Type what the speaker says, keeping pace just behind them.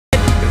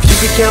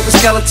could count the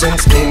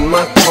skeletons in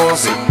my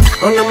closet,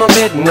 under my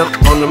bed and up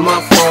under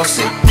my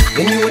faucet,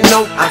 then you would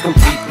know I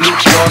completely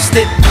lost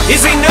it.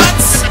 Is he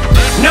nuts?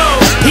 No,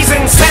 he's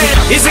insane.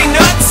 Is he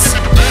nuts?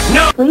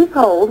 No. Please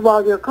hold while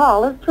your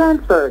call is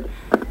transferred.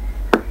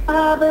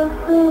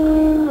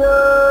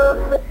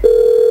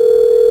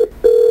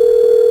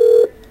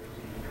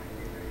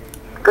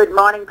 Good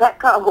morning,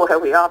 Petco, where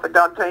we offer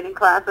dog training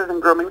classes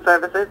and grooming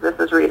services. This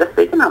is Rita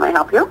speaking. How may I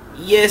help you?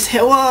 Yes,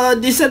 hello.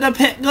 This is the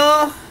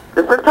Petco.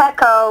 This is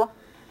Petco.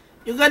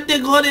 You got the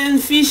golden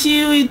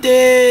fishy with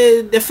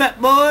the fat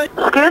boy?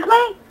 Excuse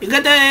me? You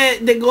got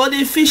the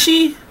golden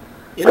fishy?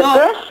 You The know?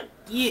 fish?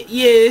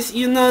 Yes,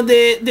 you know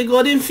the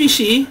golden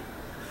fishy.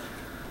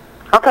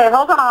 Okay,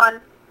 hold on.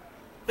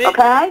 Wait.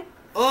 Okay?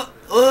 Okay.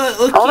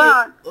 Hold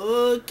on.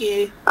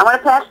 Okay. I'm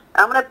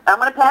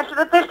gonna pass you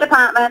to the fish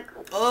department.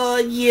 Oh,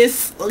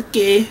 yes,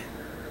 okay.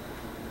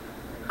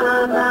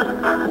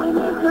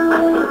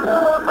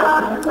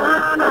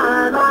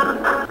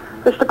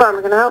 Fish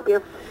department, can I help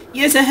you?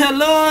 Yes,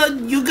 hello.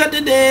 You got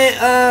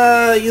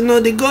you know,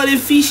 the golden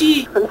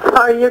fishy? I'm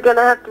sorry, you're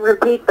gonna have to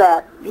repeat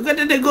that. You got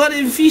the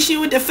golden fishy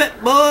with the fat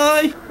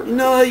boy? You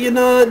know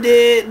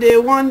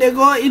the one that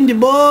go in the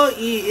bowl,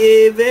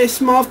 a very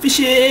small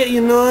fishy.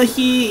 You know,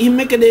 he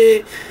make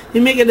the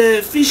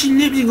fishy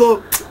lips. You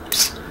go.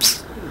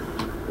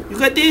 You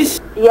got this?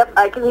 Yep,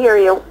 I can hear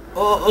you.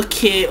 Oh,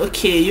 okay.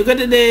 You got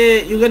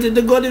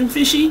the golden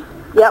fishy?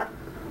 Yep.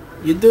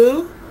 You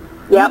do?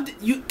 Yep.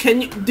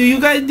 Do you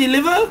guys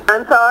deliver?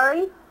 I'm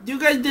sorry? Do you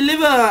guys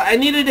deliver? I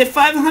needed the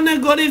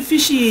 500 golden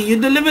fishy. You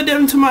deliver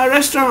them to my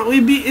restaurant.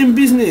 We be in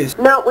business.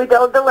 No, we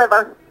don't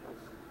deliver.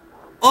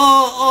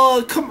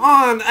 Oh, come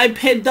on. I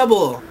paid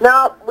double.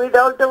 No, we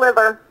don't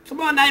deliver.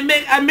 Come on, I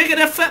make it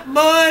a fat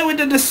boy with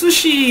the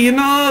sushi. You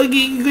know,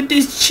 you get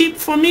this cheap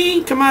for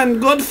me. Come on,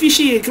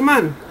 goldfishy. Come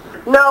on.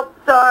 Nope,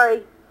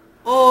 sorry.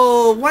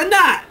 Oh, why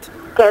not?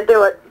 Can't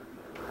do it.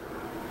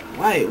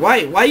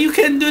 Why you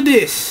can't do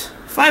this?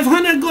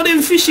 500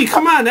 golden fishy.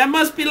 Come on, that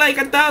must be like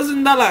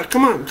 $1,000.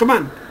 Come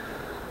on.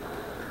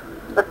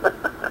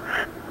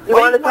 You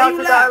want to talk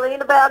to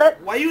Darlene about it?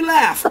 Why you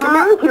laugh? Come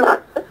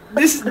on.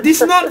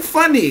 This not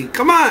funny.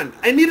 Come on.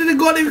 I needed a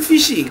golden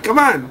fishy. Come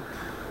on.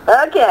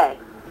 Okay.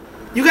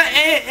 You got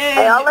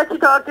Hey, I'll let you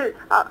talk to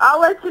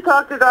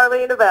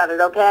Darlene about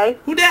it, okay?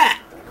 Who that?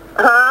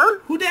 Huh?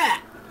 Who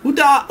that? Who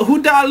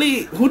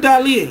Darlene? Who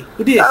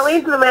this?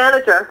 Darlene's the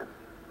manager.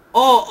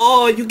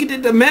 Oh, you get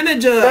it, the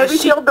manager. Maybe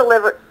she'll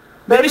deliver.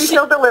 Maybe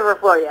she'll deliver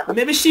for you.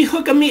 Maybe she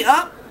hooking me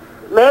up?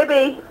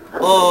 Maybe.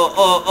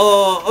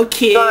 Oh,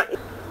 okay.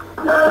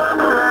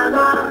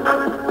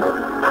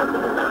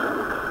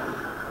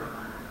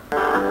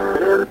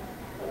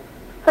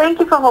 Thank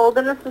you for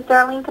holding. This is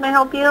Darlene. Can I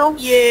help you?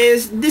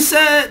 Yes, this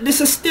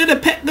is still the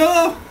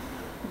Petco?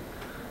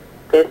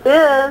 This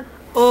is.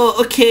 Oh,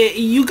 okay.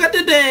 You got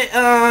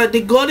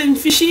the golden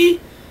fishy?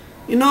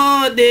 You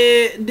know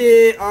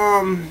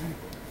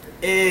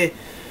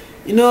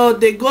you know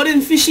the golden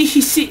fishy.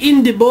 He sit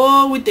in the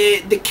bowl with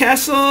the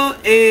castle,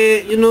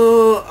 and you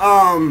know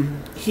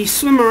he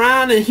swim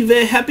around and he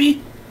very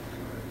happy.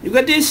 You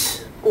got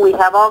this? We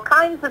have all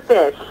kinds of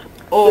fish.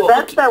 Oh, the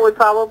best bet would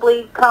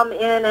probably come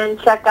in and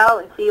check out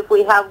and see if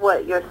we have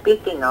what you're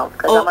speaking of,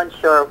 because I'm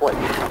unsure of what.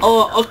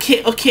 Oh,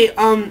 okay.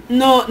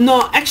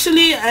 No,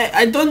 actually,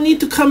 I don't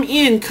need to come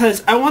in,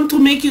 because I want to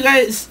make you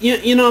guys,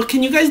 you know,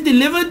 can you guys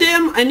deliver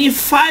them? I need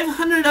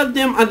 500 of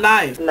them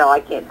alive. No, I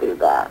can't do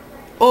that.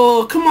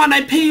 Oh, come on,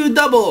 I pay you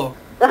double.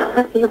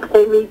 You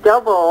pay me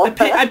double.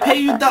 I pay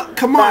you double.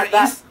 Come on,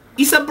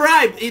 it's a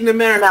bribe in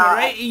America,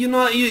 right? You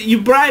know, you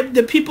bribe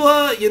the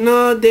people. You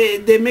know,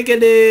 they make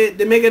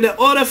it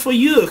order for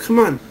you. Come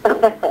on.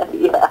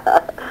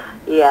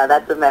 yeah,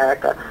 that's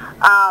America.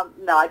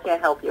 No, I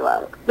can't help you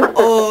out.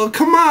 Oh,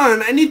 come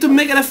on! I need to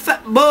make it a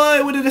fat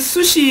boy with the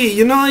sushi.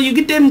 You know, you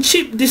get them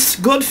cheap. This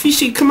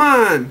goldfishy. Come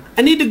on!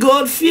 I need the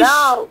goldfish.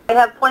 No, I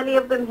have plenty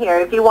of them here.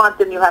 If you want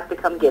them, you have to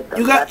come get them.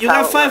 You got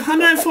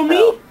 500 for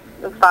me?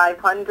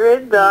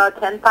 500,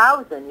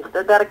 10,000. You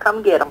still gotta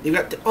come get them. You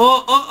got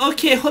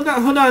okay. Hold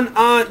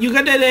on. You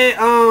got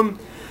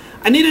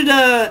I needed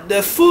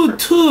the food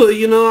too.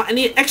 You know, I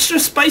need extra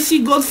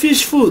spicy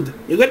goldfish food.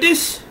 You got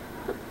this?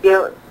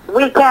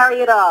 We carry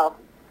it all.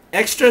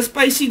 Extra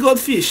spicy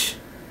goldfish.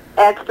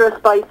 Extra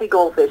spicy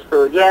goldfish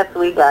food. Yes,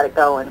 we got it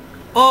going.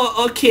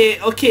 Oh, okay.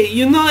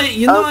 You know.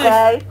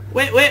 Okay.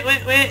 Wait,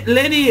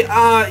 lady.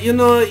 You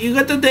know, you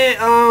got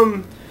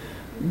the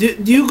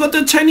do you go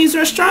to Chinese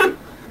restaurant?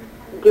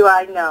 Do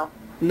I know?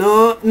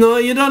 No,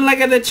 you don't like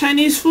the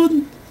Chinese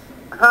food?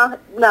 Huh?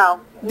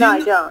 No, I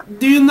don't.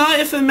 Do you know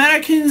if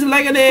Americans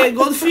like the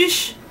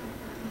goldfish?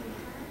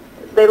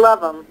 They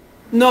love them.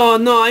 No,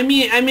 I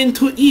mean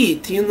to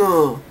eat, you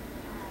know.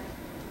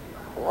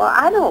 Well,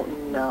 I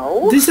don't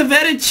know. This is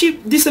very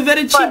cheap.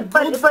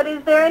 But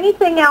is there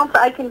anything else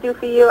I can do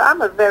for you?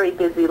 I'm a very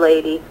busy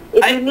lady.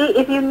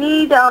 If you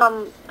need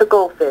the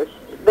goldfish,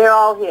 they're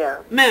all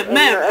here. Ma'am,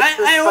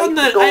 I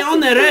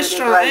own a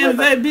restaurant. I am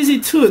very busy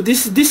too.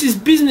 This is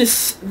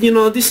business. You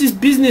know, this is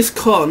business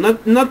call,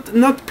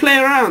 not play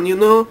around. You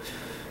know,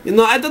 You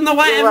know, I don't know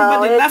why Well,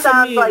 everybody it laugh at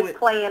sounds me. like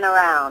playing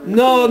around.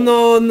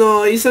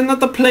 No. It's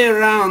not a play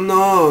around.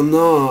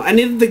 No. I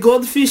need the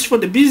goldfish for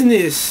the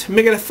business.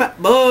 Make it a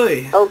fat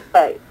boy.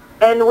 Okay.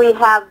 And we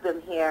have them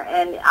here,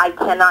 and I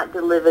cannot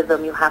deliver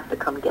them. You have to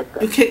come get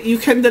them. You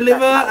can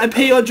deliver. I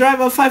pay your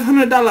driver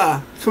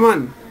 $500. Come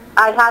on.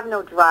 I have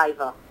no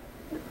driver.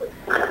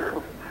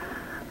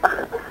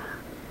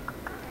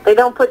 They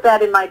don't put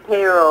that in my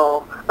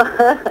payroll.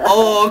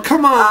 Oh,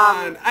 come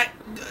on.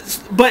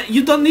 But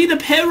you don't need a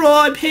payroll.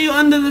 I pay you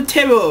under the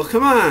table.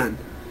 Come on.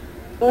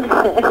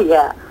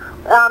 Yeah.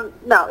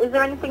 No. Is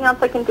there anything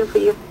else I can do for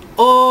you?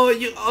 Oh,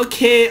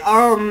 okay.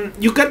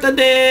 You got the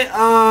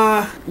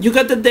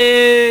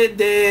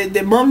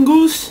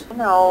mongoose?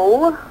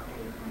 No.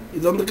 You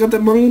don't got the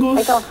mongoose?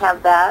 I don't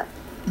have that.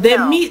 The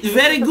No. meat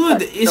very It's a good.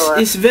 pet store.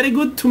 It's very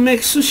good to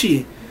make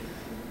sushi.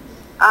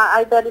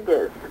 I bet it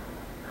is.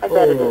 I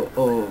bet it is.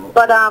 Oh.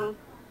 But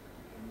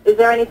is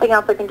there anything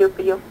else I can do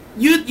for you?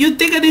 You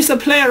think it is a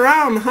play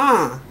around,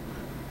 huh?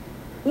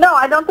 No,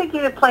 I don't think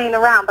you're playing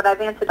around, but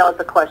I've answered all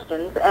the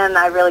questions, and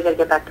I really got to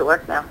get back to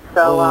work now.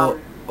 So,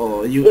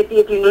 if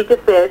you need to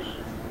fish,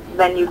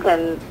 then you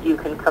can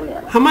come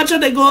in. How much are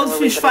the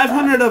goldfish?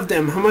 500 of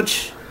them. How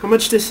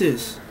much this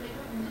is?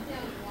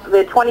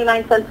 They're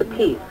 29 cents a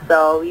piece,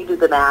 so you do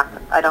the math.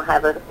 I don't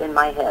have it in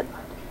my head.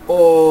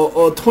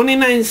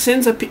 29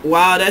 cents a piece.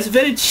 Wow, that's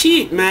very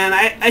cheap, man.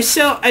 I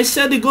sell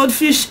the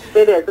goldfish.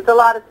 It is. It's a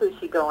lot of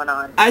sushi going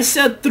on. I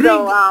sell three.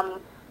 So,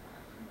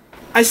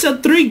 I sell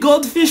 3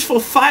 goldfish for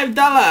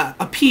 $5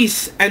 a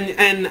piece,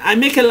 and I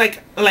make it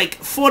like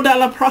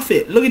 $4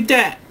 profit. Look at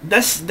that.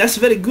 That's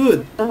very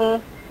good.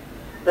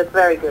 That's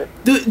very good.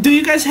 Do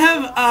you guys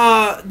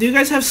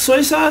have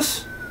soy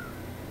sauce?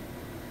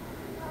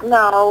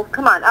 No,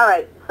 come on. All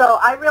right. So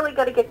I really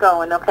got to get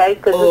going, okay?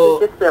 Because this is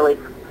just silly.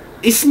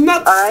 It's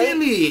not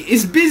silly.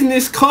 It's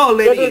business call,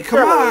 lady.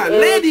 Come on,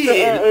 lady.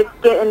 It's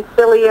getting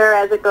sillier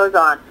as it goes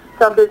on.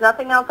 So if there's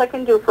nothing else I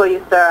can do for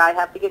you, sir, I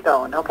have to get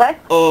going, okay?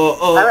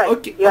 All right.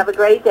 Okay. You have a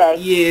great day.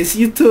 Yes,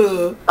 you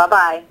too.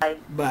 Bye-bye.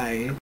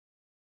 Bye.